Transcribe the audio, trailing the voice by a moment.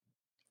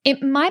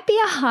It might be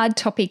a hard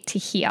topic to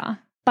hear,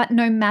 but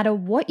no matter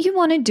what you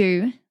want to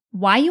do,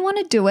 why you want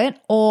to do it,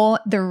 or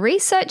the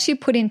research you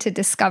put into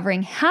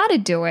discovering how to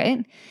do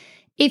it,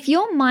 if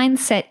your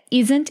mindset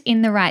isn't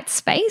in the right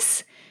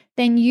space,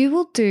 then you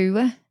will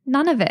do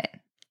none of it.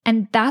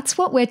 And that's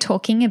what we're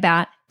talking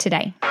about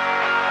today.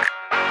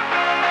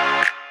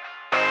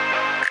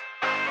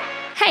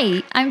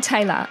 Hey, I'm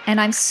Taylor,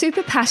 and I'm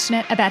super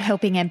passionate about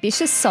helping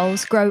ambitious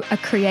souls grow a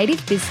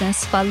creative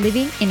business while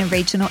living in a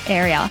regional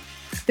area.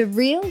 The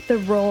real, the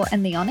raw,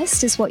 and the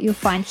honest is what you'll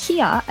find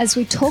here as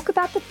we talk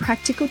about the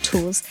practical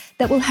tools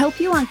that will help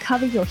you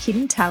uncover your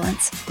hidden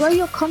talents, grow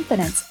your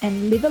confidence,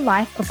 and live a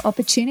life of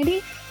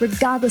opportunity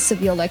regardless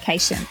of your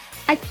location.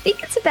 I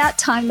think it's about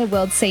time the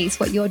world sees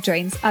what your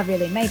dreams are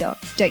really made of,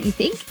 don't you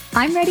think?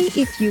 I'm ready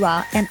if you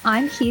are, and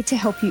I'm here to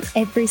help you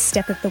every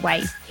step of the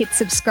way. Hit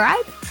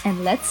subscribe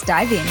and let's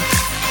dive in.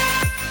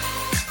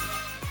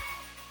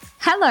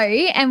 Hello,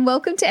 and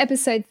welcome to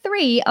episode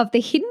 3 of the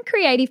Hidden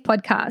Creative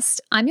Podcast.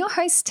 I'm your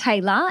host,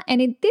 Taylor,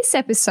 and in this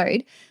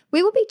episode,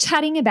 we will be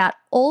chatting about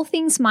all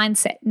things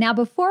mindset. Now,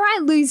 before I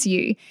lose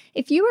you,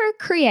 if you are a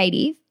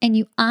creative and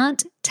you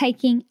aren't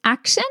taking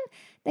action,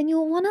 then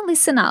you'll want to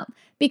listen up.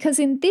 Because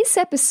in this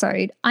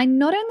episode, I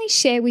not only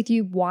share with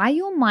you why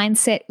your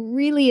mindset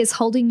really is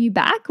holding you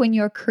back when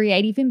you're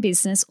creative in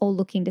business or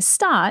looking to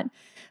start,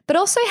 but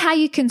also how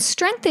you can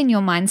strengthen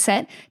your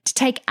mindset to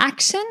take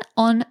action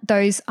on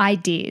those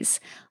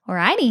ideas.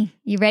 Alrighty,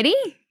 you ready?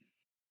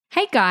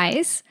 Hey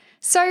guys,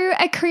 so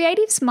a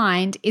creative's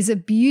mind is a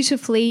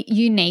beautifully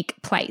unique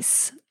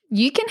place.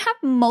 You can have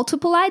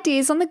multiple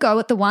ideas on the go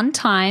at the one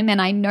time,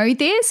 and I know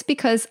this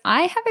because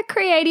I have a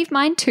creative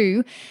mind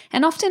too,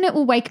 and often it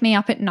will wake me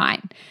up at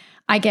night.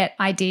 I get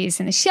ideas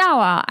in the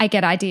shower, I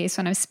get ideas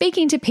when I'm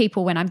speaking to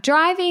people, when I'm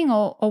driving,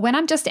 or when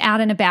I'm just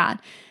out and about.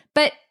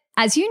 But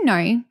as you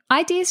know,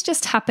 ideas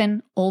just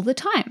happen all the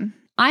time.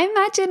 I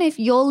imagine if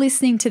you're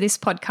listening to this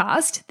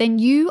podcast, then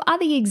you are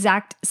the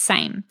exact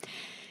same.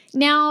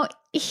 Now,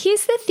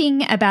 here's the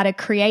thing about a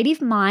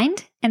creative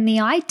mind and the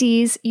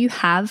ideas you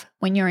have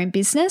when you're in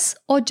business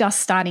or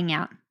just starting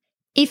out.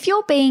 If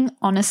you're being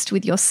honest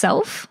with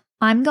yourself,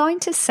 I'm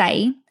going to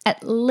say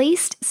at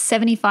least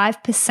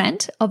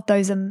 75% of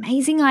those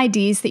amazing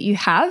ideas that you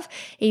have,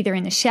 either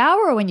in the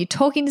shower or when you're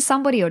talking to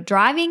somebody or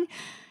driving,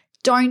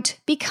 don't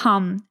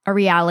become a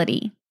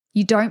reality.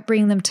 You don't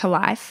bring them to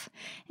life.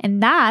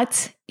 And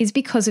that is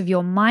because of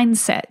your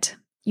mindset.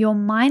 Your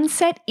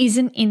mindset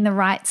isn't in the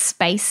right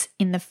space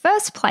in the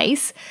first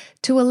place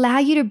to allow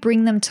you to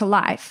bring them to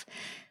life.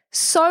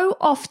 So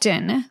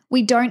often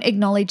we don't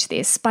acknowledge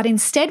this, but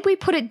instead we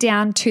put it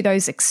down to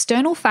those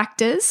external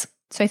factors.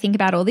 So think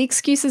about all the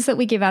excuses that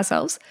we give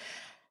ourselves,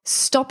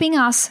 stopping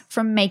us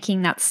from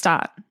making that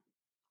start.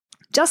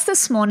 Just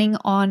this morning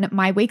on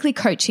my weekly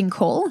coaching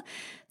call,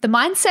 the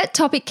mindset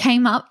topic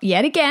came up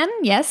yet again.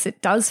 Yes,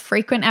 it does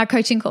frequent our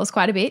coaching calls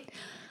quite a bit.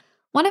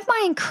 One of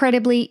my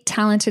incredibly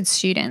talented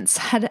students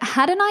had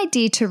an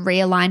idea to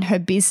realign her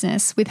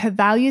business with her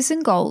values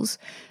and goals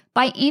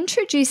by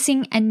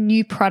introducing a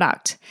new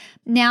product.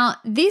 Now,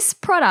 this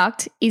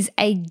product is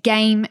a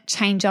game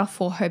changer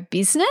for her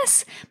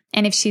business.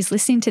 And if she's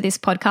listening to this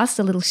podcast,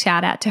 a little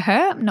shout out to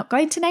her. I'm not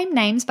going to name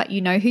names, but you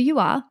know who you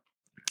are.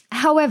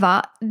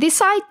 However,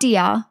 this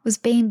idea was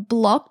being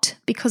blocked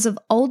because of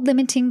old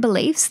limiting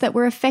beliefs that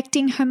were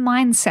affecting her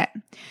mindset.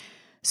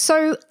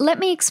 So let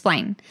me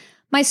explain.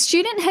 My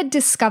student had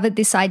discovered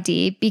this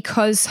idea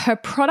because her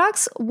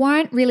products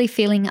weren't really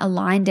feeling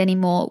aligned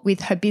anymore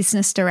with her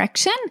business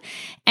direction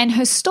and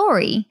her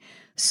story.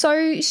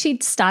 So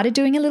she'd started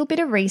doing a little bit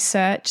of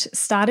research,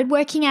 started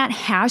working out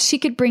how she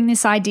could bring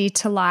this idea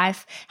to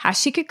life, how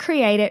she could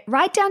create it,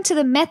 right down to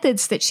the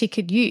methods that she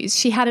could use.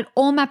 She had it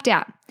all mapped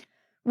out.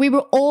 We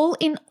were all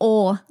in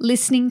awe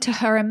listening to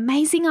her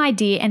amazing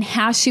idea and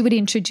how she would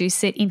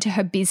introduce it into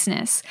her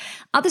business.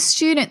 Other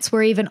students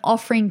were even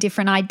offering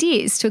different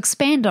ideas to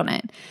expand on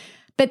it.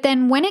 But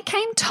then when it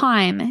came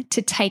time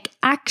to take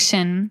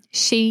action,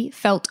 she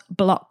felt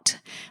blocked.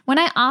 When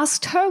I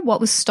asked her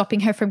what was stopping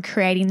her from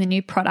creating the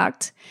new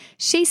product,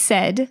 she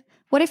said,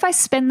 "What if I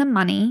spend the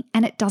money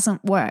and it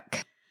doesn't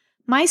work?"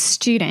 My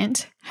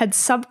student had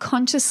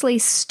subconsciously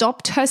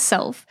stopped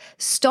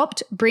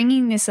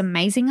bringing this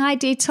amazing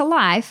idea to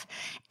life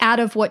out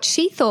of what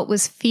she thought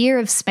was fear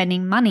of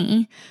spending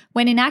money,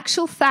 when in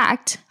actual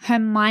fact, her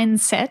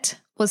mindset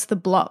was the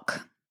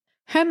block.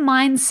 Her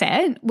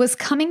mindset was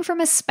coming from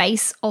a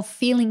space of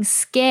feeling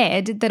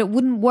scared that it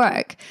wouldn't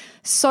work.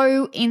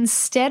 So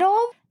instead of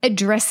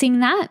addressing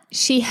that,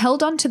 she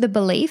held on to the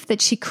belief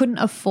that she couldn't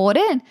afford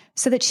it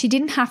so that she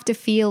didn't have to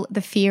feel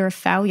the fear of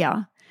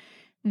failure.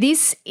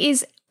 This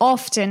is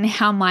often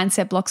how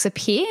mindset blocks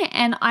appear,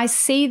 and I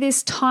see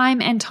this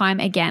time and time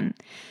again.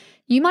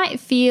 You might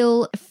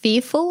feel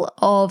fearful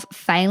of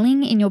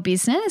failing in your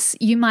business.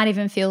 You might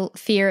even feel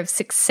fear of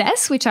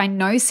success, which I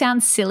know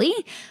sounds silly,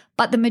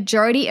 but the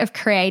majority of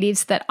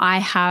creatives that I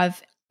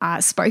have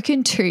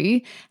spoken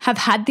to have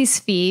had this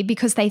fear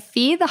because they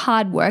fear the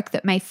hard work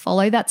that may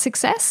follow that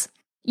success.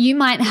 You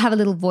might have a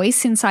little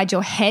voice inside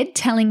your head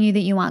telling you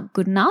that you aren't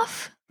good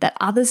enough, that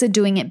others are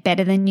doing it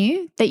better than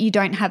you, that you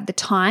don't have the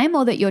time,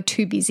 or that you're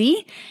too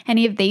busy.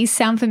 Any of these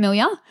sound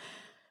familiar?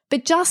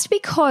 But just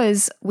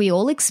because we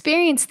all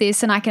experience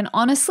this, and I can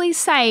honestly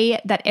say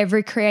that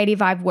every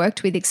creative I've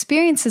worked with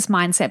experiences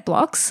mindset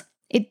blocks,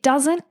 it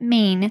doesn't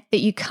mean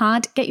that you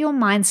can't get your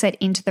mindset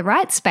into the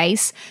right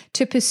space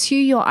to pursue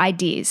your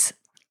ideas.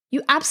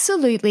 You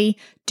absolutely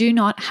do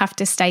not have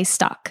to stay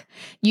stuck.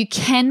 You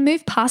can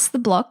move past the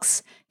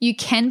blocks, you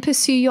can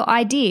pursue your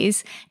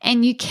ideas,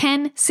 and you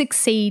can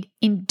succeed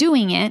in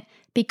doing it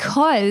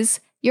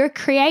because you're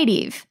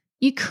creative.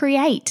 You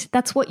create.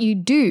 That's what you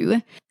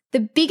do. The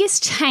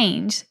biggest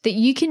change that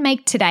you can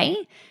make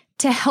today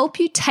to help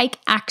you take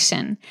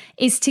action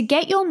is to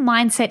get your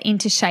mindset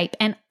into shape.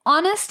 And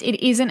honest,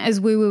 it isn't as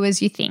woo-woo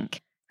as you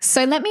think.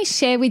 So let me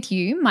share with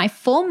you my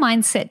 4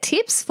 mindset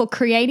tips for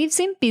creatives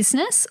in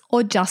business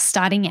or just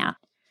starting out.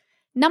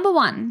 Number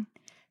 1,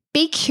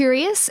 be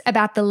curious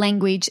about the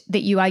language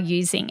that you are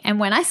using. And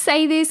when I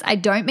say this, I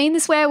don't mean the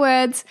swear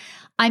words.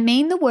 I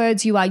mean the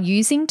words you are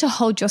using to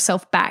hold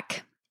yourself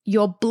back,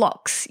 your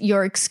blocks,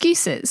 your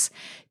excuses.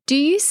 Do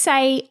you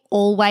say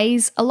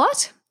always a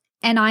lot?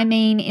 And I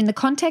mean in the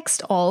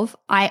context of,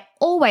 I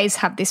always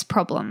have this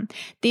problem.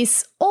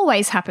 This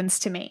always happens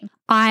to me.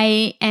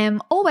 I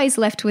am always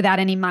left without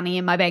any money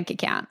in my bank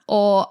account,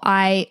 or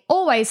I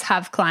always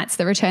have clients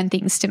that return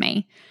things to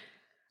me.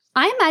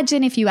 I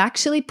imagine if you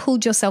actually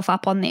pulled yourself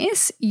up on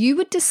this, you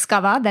would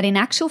discover that in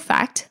actual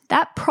fact,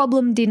 that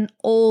problem didn't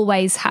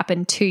always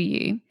happen to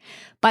you.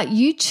 But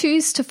you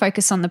choose to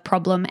focus on the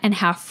problem and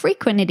how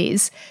frequent it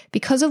is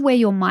because of where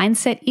your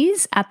mindset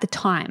is at the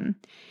time.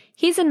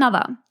 Here's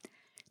another.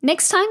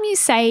 Next time you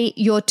say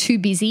you're too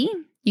busy,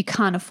 you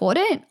can't afford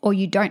it, or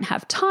you don't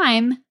have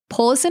time,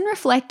 pause and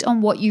reflect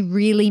on what you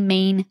really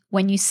mean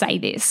when you say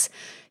this.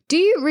 Do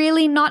you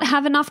really not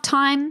have enough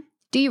time?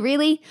 Do you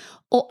really?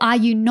 Or are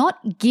you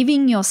not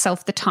giving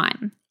yourself the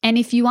time? And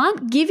if you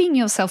aren't giving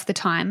yourself the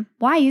time,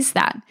 why is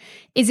that?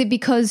 Is it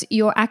because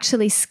you're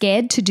actually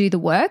scared to do the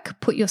work,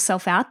 put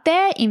yourself out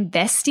there,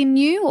 invest in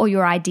you or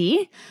your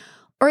idea?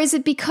 Or is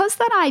it because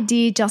that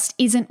idea just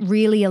isn't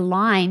really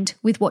aligned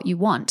with what you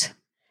want?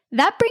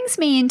 That brings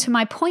me into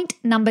my point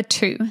number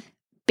 2.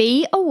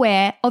 Be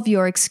aware of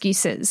your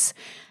excuses.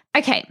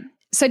 Okay,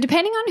 so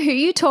depending on who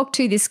you talk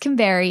to, this can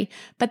vary,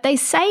 but they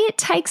say it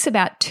takes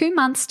about 2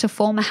 months to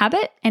form a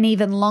habit and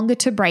even longer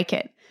to break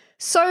it.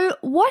 So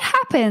what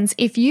happens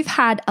if you've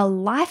had a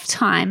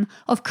lifetime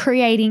of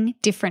creating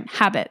different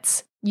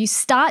habits? You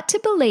start to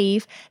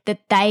believe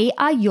that they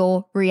are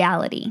your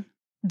reality.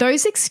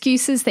 Those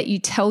excuses that you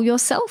tell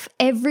yourself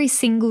every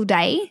single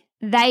day,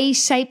 they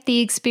shape the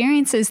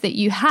experiences that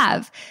you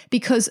have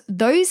because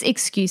those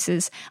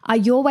excuses are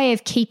your way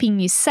of keeping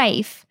you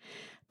safe.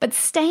 But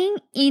staying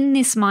in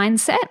this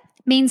mindset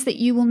means that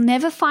you will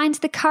never find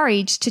the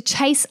courage to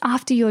chase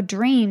after your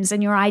dreams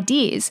and your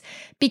ideas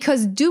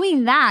because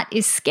doing that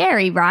is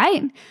scary,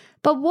 right?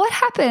 But what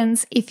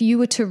happens if you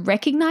were to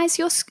recognize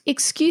your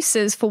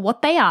excuses for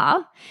what they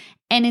are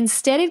and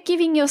instead of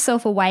giving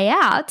yourself a way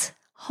out,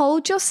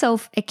 hold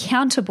yourself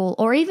accountable,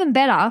 or even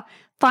better,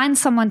 find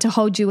someone to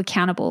hold you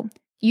accountable?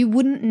 You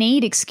wouldn't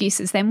need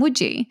excuses then, would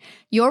you?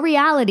 Your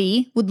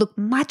reality would look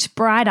much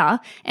brighter,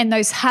 and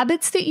those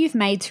habits that you've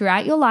made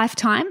throughout your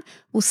lifetime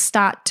will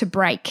start to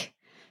break.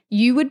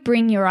 You would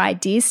bring your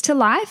ideas to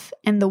life,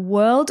 and the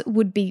world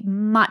would be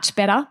much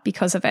better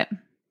because of it.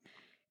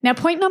 Now,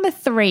 point number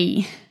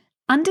 3,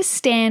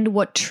 understand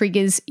what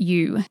triggers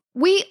you.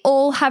 We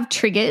all have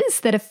triggers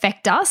that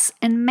affect us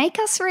and make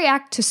us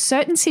react to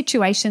certain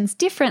situations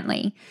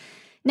differently.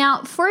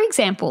 Now, for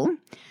example,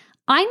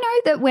 I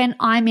know that when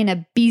I'm in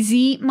a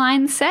busy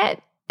mindset,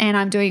 and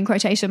I'm doing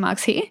quotation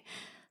marks here,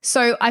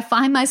 so I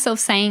find myself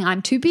saying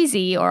I'm too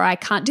busy or I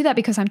can't do that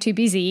because I'm too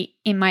busy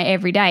in my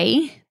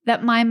everyday,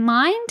 that my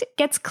mind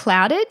gets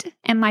clouded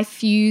and my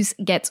fuse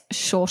gets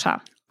shorter.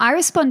 I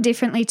respond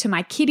differently to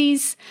my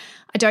kiddies.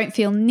 I don't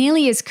feel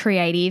nearly as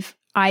creative.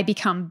 I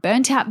become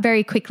burnt out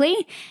very quickly,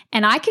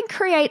 and I can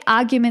create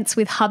arguments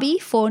with hubby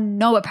for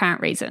no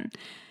apparent reason.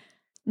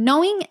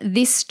 Knowing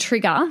this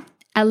trigger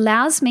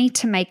allows me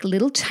to make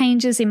little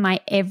changes in my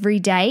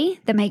everyday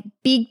that make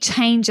big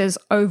changes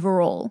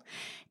overall.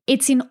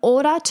 It's in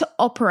order to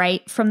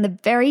operate from the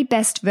very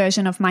best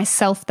version of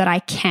myself that I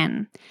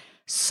can.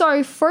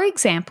 So, for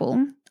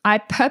example, I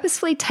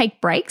purposefully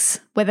take breaks,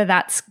 whether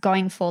that's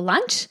going for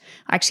lunch,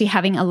 actually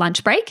having a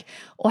lunch break,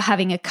 or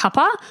having a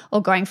cuppa,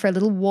 or going for a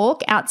little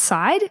walk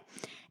outside.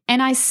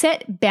 And I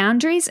set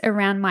boundaries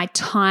around my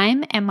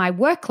time and my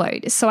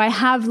workload. So I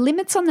have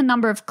limits on the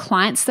number of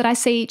clients that I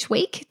see each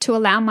week to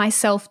allow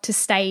myself to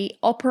stay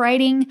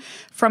operating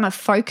from a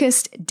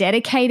focused,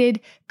 dedicated,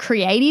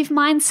 creative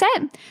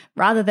mindset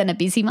rather than a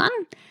busy one.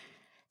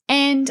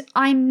 And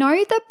I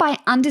know that by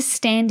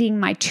understanding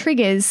my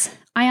triggers,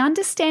 I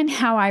understand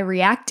how I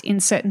react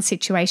in certain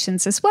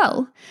situations as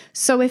well.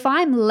 So if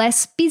I'm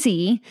less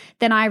busy,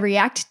 then I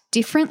react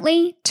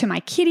differently to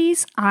my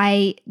kiddies.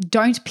 I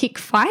don't pick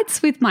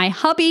fights with my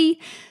hubby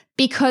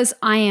because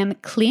I am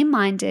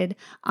clear-minded,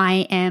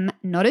 I am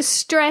not as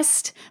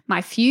stressed,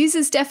 my fuse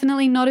is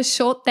definitely not as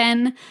short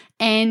then,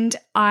 and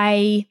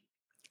I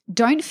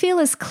don't feel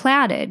as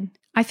clouded.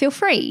 I feel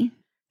free.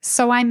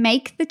 So I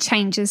make the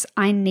changes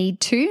I need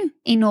to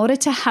in order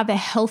to have a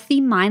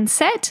healthy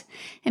mindset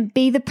and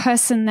be the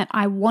person that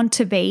I want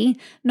to be,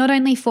 not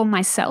only for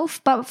myself,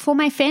 but for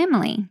my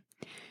family.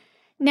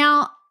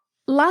 Now,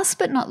 last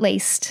but not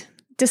least,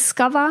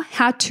 discover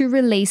how to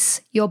release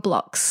your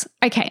blocks.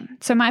 Okay,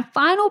 so my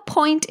final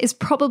point is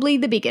probably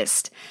the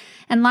biggest.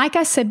 And like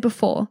I said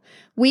before,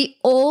 we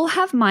all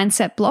have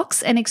mindset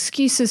blocks and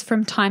excuses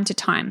from time to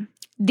time.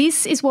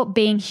 This is what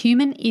being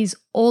human is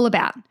all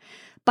about.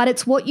 But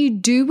it's what you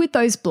do with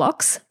those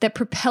blocks that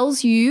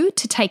propels you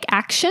to take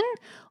action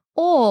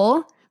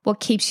or what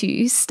keeps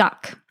you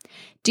stuck.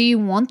 Do you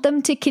want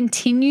them to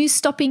continue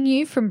stopping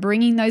you from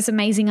bringing those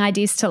amazing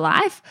ideas to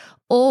life?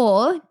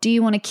 Or do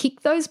you want to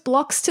kick those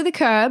blocks to the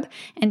curb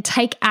and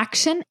take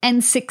action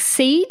and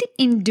succeed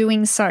in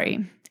doing so?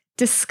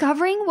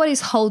 Discovering what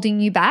is holding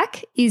you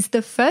back is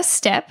the first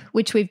step,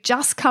 which we've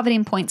just covered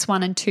in points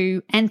 1 and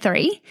 2 and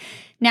 3.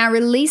 Now,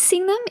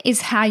 releasing them is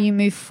how you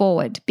move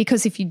forward,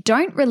 because if you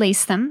don't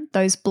release them,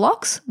 those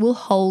blocks will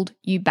hold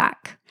you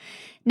back.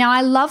 Now,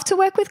 I love to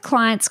work with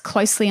clients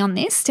closely on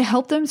this to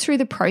help them through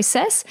the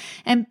process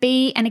and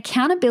be an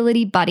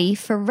accountability buddy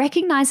for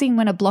recognizing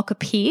when a block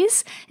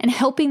appears and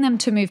helping them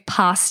to move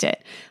past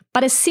it.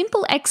 But a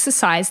simple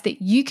exercise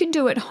that you can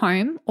do at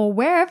home or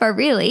wherever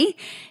really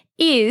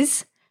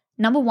is,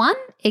 number 1,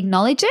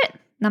 acknowledge it.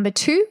 Number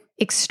 2,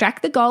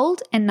 extract the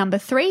gold. And number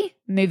 3,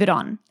 move it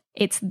on.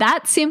 It's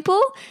that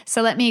simple,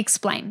 so let me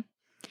explain.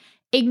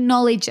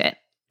 Acknowledge it.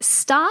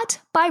 Start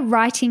by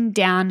writing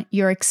down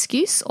your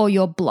excuse or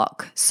your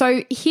block.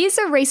 So here's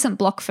a recent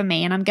block for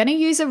me, and I'm going to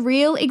use a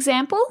real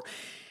example.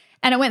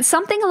 And it went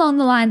something along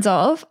the lines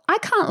of, I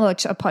can't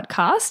launch a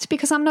podcast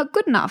because I'm not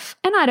good enough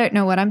and I don't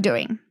know what I'm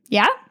doing.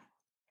 Yeah?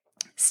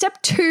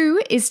 Step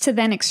 2 is to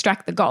then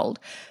extract the gold.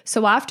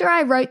 So after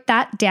I wrote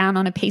that down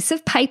on a piece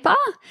of paper,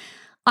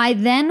 I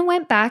then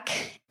went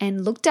back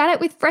and looked at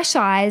it with fresh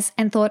eyes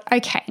and thought,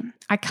 okay,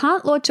 I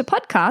can't launch a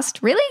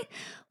podcast, really?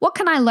 What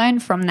can I learn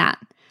from that?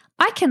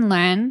 I can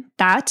learn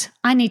that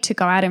I need to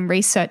go out and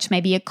research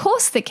maybe a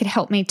course that could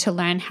help me to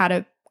learn how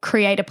to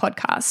create a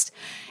podcast.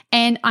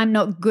 And I'm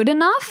not good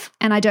enough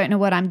and I don't know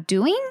what I'm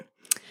doing.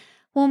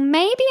 Well,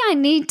 maybe I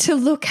need to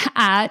look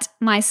at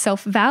my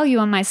self-value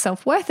and my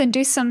self-worth and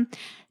do some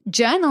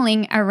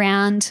journaling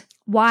around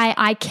why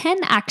I can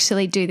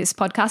actually do this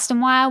podcast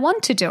and why I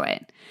want to do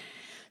it.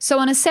 So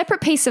on a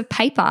separate piece of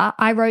paper,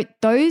 I wrote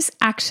those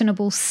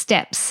actionable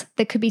steps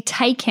that could be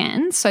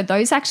taken. So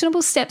those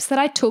actionable steps that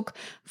I took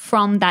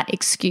from that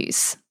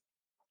excuse.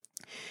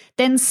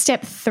 Then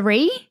step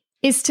 3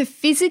 is to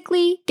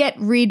physically get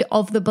rid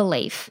of the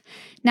belief.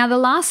 Now, the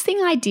last thing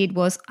I did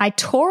was I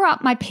tore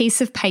up my piece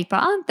of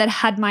paper that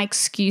had my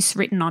excuse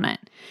written on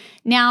it.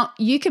 Now,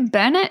 you can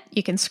burn it,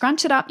 you can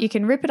scrunch it up, you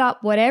can rip it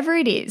up, whatever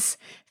it is.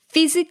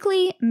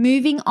 Physically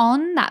moving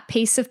on that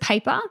piece of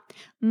paper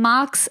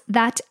marks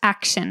that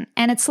action.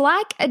 And it's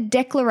like a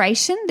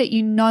declaration that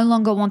you no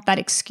longer want that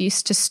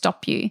excuse to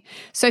stop you.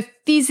 So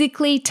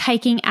physically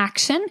taking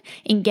action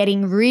in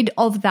getting rid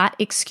of that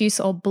excuse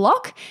or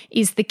block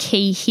is the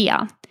key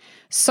here.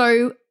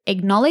 So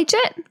acknowledge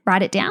it,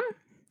 write it down,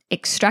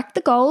 extract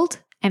the gold,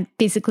 and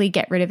physically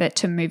get rid of it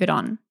to move it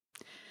on.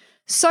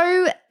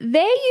 So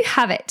there you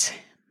have it.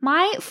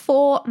 My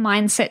 4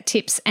 mindset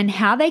tips and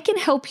how they can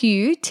help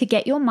you to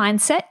get your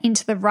mindset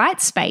into the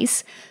right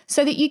space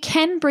so that you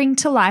can bring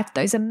to life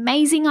those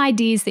amazing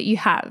ideas that you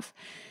have.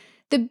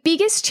 The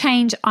biggest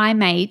change I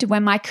made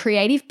when my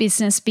creative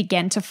business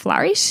began to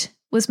flourish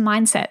was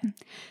mindset.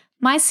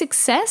 My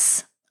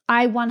success,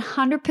 I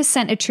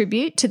 100%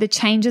 attribute to the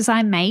changes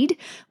I made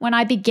when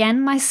I began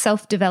my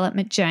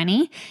self-development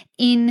journey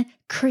in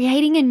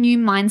creating a new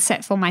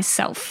mindset for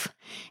myself.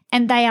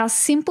 And they are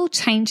simple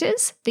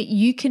changes that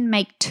you can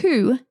make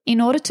too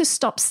in order to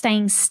stop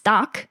staying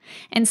stuck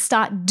and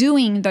start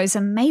doing those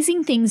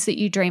amazing things that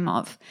you dream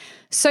of.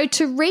 So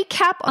to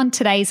recap on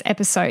today's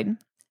episode,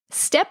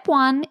 step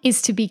 1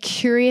 is to be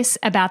curious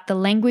about the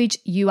language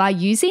you are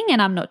using,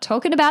 and I'm not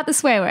talking about the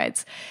swear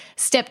words.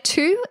 Step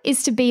 2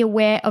 is to be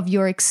aware of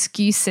your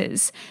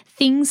excuses.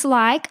 Things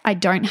like, I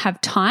don't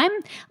have time,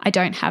 I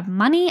don't have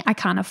money, I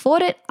can't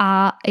afford it,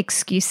 are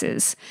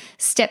excuses.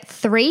 Step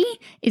 3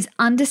 is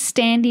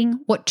understanding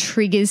what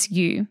triggers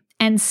you.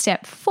 And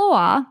step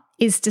 4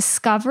 is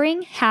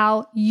discovering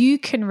how you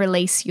can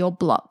release your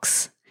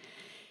blocks.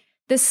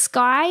 The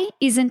sky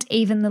isn't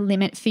even the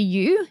limit for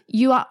you.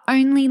 You are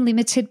only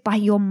limited by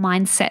your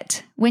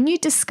mindset. When you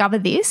discover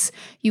this,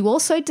 you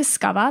also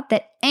discover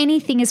that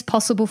anything is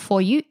possible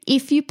for you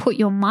if you put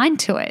your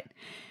mind to it.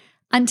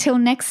 Until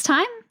next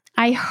time,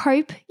 I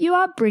hope you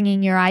are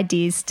bringing your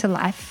ideas to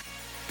life.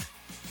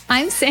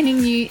 I'm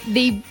sending you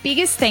the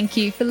biggest thank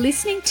you for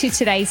listening to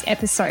today's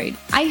episode.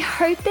 I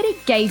hope that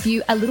it gave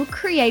you a little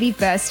creative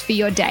burst for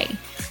your day.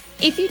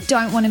 If you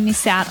don't want to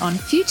miss out on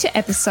future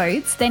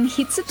episodes, then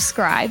hit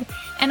subscribe,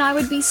 and I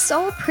would be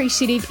so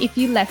appreciative if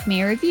you left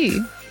me a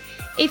review.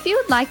 If you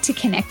would like to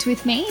connect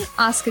with me,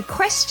 ask a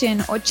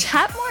question, or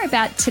chat more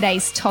about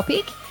today's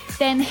topic,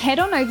 then head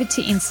on over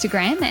to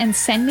Instagram and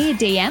send me a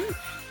DM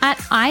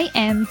at I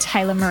am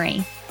Taylor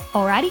Marie.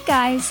 Alrighty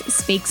guys,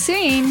 speak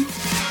soon.